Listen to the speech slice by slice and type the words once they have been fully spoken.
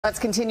Let's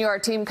continue our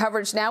team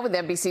coverage now with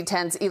NBC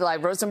 10's Eli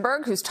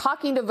Rosenberg, who's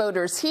talking to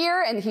voters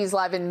here, and he's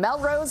live in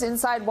Melrose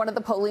inside one of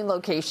the polling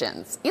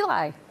locations.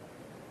 Eli.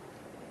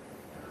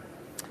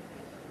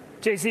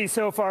 JC,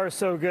 so far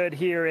so good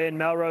here in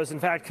Melrose. In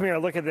fact, come here,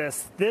 look at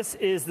this. This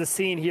is the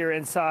scene here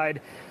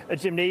inside a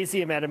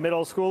gymnasium at a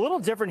middle school. A little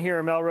different here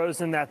in Melrose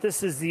in that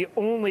this is the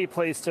only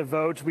place to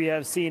vote. We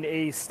have seen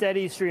a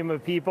steady stream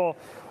of people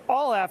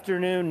all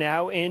afternoon,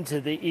 now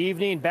into the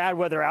evening. Bad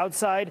weather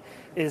outside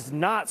is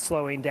not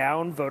slowing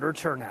down voter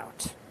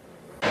turnout.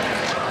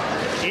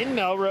 In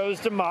Melrose,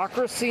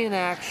 democracy in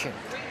action.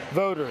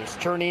 Voters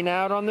turning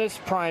out on this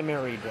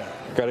primary day.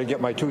 Got to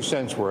get my 2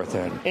 cents worth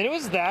in. And it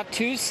was that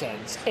 2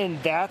 cents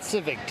and that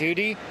civic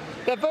duty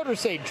that voters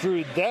say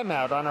drew them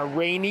out on a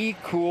rainy,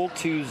 cool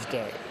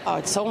Tuesday. Oh,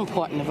 it's so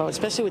important to vote,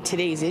 especially with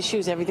today's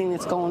issues, everything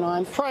that's going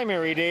on.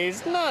 Primary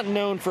days not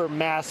known for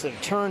massive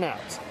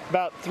turnouts.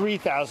 About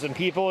 3,000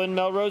 people in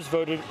Melrose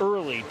voted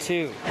early,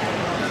 too.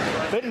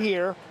 But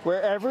here,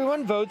 where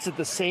everyone votes at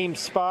the same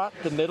spot,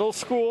 the middle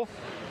school,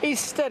 a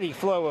steady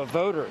flow of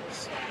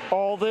voters.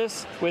 All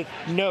this with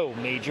no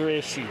major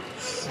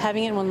issues.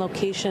 Having it in one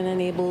location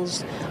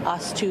enables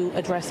us to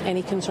address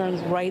any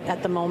concerns right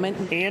at the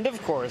moment. And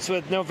of course,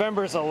 with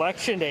November's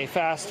election day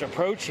fast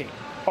approaching,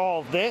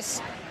 all this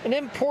an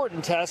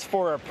important test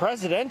for a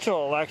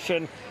presidential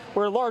election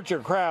where larger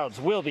crowds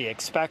will be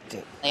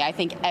expected. I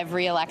think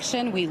every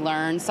election we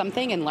learn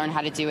something and learn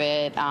how to do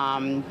it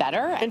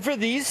better. And for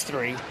these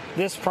three,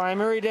 this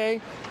primary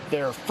day,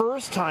 their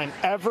first time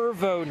ever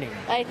voting.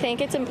 I think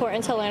it's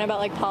important to learn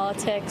about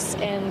politics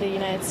in the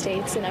United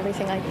States and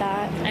everything like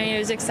that. I mean, it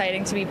was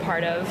exciting to be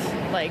part of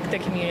the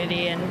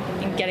community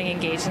and getting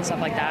engaged and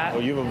stuff like that.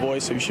 Well, you have a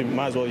voice, so you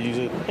might as well use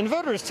it. And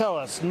voters tell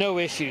us no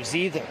issues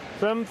either.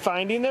 From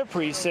finding their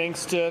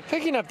precincts to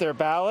picking up their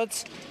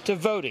ballots to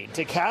voting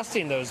to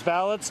casting those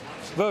ballots,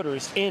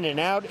 voters in and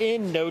out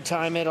in no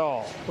time at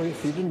all. Well,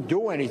 if you didn't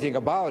do anything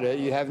about it,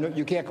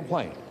 you can't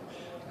complain.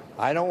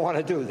 I don't want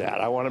to do that.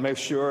 I want to make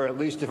sure, at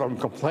least if I'm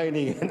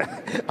complaining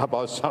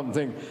about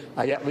something,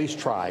 I at least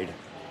tried.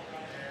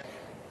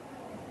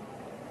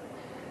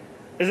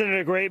 Isn't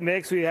it a great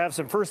mix? We have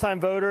some first-time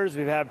voters.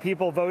 We've had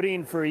people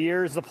voting for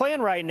years. The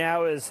plan right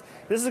now is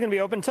this is going to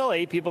be open till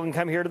 8. People can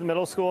come here to the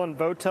middle school and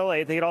vote till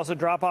 8. They can also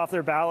drop off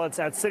their ballots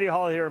at City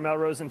Hall here in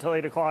Melrose until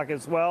 8 o'clock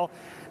as well.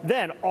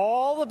 Then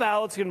all the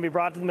ballots are going to be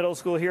brought to the middle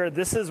school here.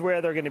 This is where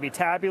they're going to be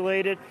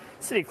tabulated.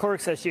 City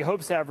clerk says she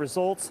hopes to have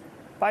results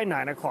by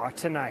 9 o'clock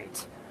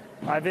tonight.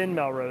 Live in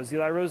Melrose,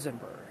 Eli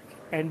Rosenberg,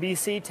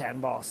 NBC 10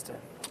 Boston.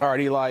 All right,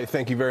 Eli,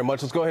 thank you very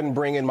much. Let's go ahead and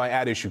bring in my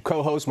at-issue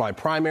co-host, my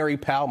primary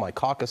pal, my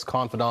caucus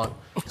confidant,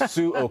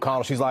 Sue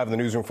O'Connell. She's live in the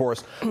newsroom for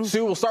us.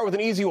 Sue, we'll start with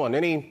an easy one.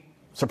 Any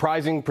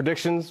surprising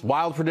predictions,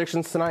 wild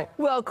predictions tonight?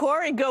 Well,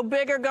 Corey, go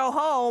big or go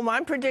home.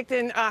 I'm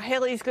predicting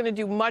Haley's going to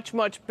do much,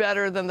 much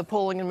better than the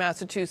polling in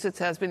Massachusetts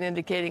has been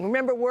indicating.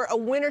 Remember, we're a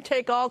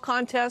winner-take-all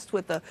contest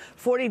with the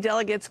 40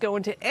 delegates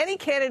going to any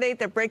candidate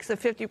that breaks the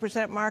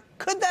 50% mark.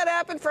 Could that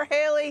happen for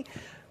Haley?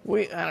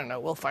 I don't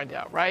know. We'll find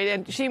out, right?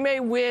 And she may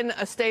win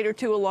a state or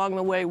two along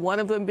the way, one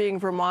of them being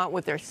Vermont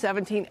with their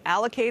 17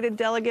 allocated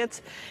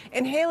delegates.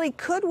 And Haley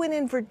could win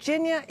in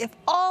Virginia. If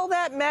all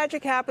that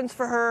magic happens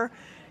for her,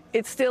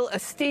 it's still a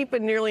steep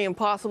and nearly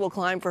impossible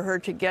climb for her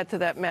to get to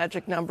that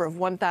magic number of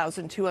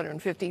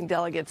 1,215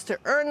 delegates to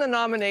earn the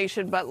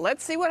nomination. But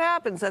let's see what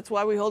happens. That's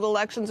why we hold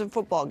elections and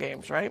football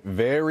games, right?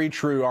 Very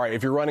true. All right,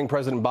 if you're running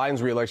President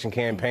Biden's reelection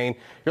campaign,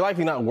 you're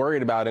likely not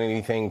worried about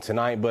anything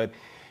tonight, but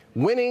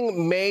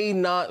winning may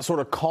not sort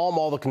of calm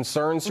all the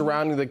concerns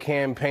surrounding the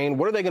campaign.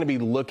 What are they going to be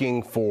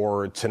looking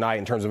for tonight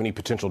in terms of any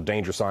potential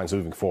danger signs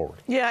moving forward?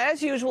 Yeah,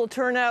 as usual,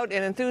 turnout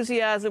and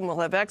enthusiasm. We'll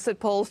have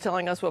exit polls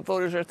telling us what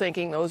voters are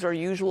thinking. Those are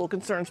usual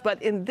concerns.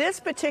 But in this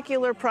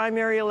particular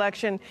primary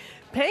election,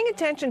 paying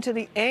attention to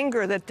the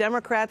anger that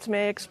Democrats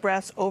may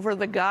express over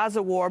the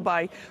Gaza war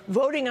by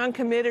voting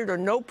uncommitted or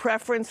no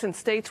preference in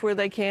states where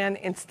they can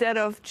instead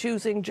of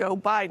choosing Joe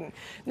Biden.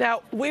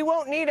 Now, we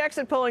won't need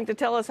exit polling to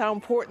tell us how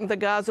important the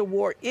Gaza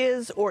war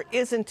is or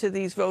isn't to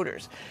these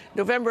voters.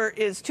 November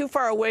is too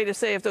far away to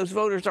say if those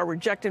voters are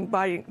rejecting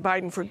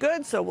Biden for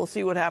good, so we'll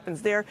see what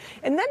happens there.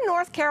 And then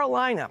North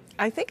Carolina.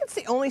 I think it's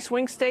the only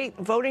swing state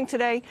voting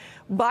today.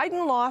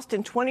 Biden lost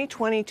in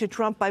 2020 to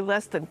Trump by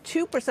less than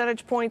 2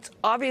 percentage points.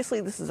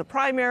 Obviously, this is a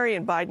primary,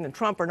 and Biden and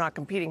Trump are not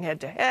competing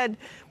head-to-head,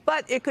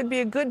 but it could be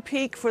a good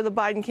peek for the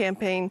Biden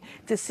campaign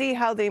to see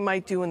how they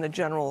might do in the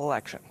general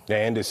election.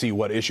 And to see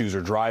what issues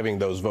are driving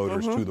those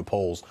voters to the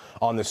polls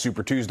on this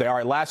Super Tuesday. All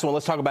right, last one.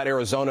 Let's talk about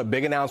Arizona.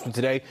 Big announcement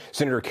today.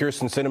 Senator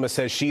Kyrsten Sinema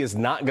says she is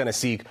not going to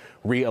seek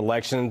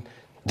re-election.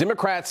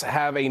 Democrats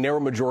have a narrow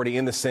majority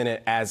in the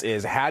Senate as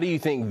is. How do you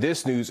think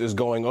this news is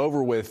going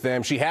over with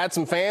them? She had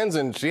some fans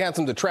and she had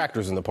some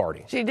detractors in the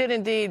party. She did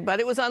indeed, but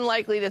it was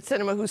unlikely that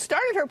Sinema, who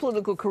started her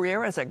political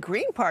career as a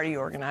Green Party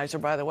organizer,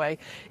 by the way,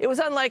 it was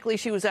unlikely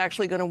she was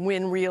actually going to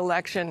win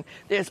re-election.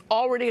 There's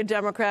already a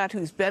Democrat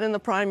who's been in the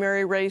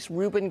primary race,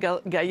 Ruben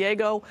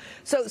Gallego.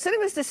 So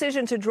Sinema's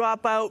decision to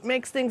drop out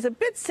makes things a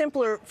bit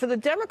simpler for the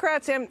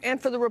Democrats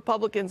and for the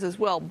Republicans as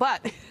well.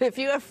 But if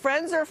you have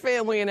friends or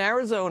family in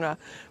Arizona,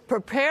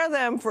 prepare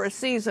them for a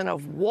season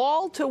of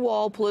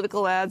wall-to-wall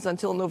political ads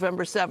until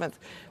November 7th,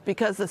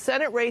 because the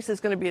Senate race is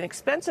going to be an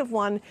expensive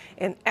one,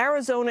 and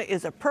Arizona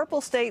is a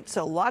purple state,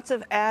 so lots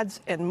of ads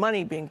and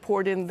money being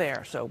poured in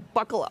there. So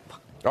buckle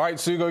up. All right,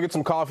 Sue, go get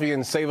some coffee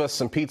and save us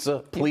some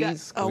pizza,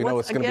 please. We know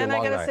it's going to be a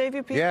long night. I got to save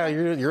you pizza? Yeah,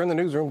 you're in the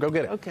newsroom. Go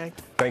get it. Okay.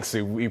 Thanks,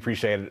 Sue. We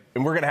appreciate it.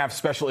 And we're going to have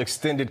special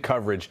extended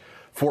coverage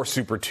for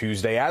Super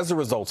Tuesday as the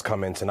results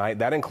come in tonight.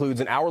 That includes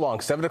an hour-long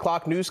 7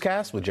 o'clock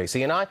newscast with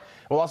JC and I.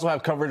 We'll also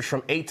have coverage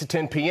from 8 to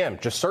 10 p.m.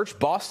 Just search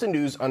Boston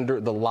News under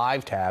the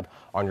Live tab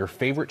on your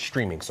favorite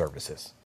streaming services.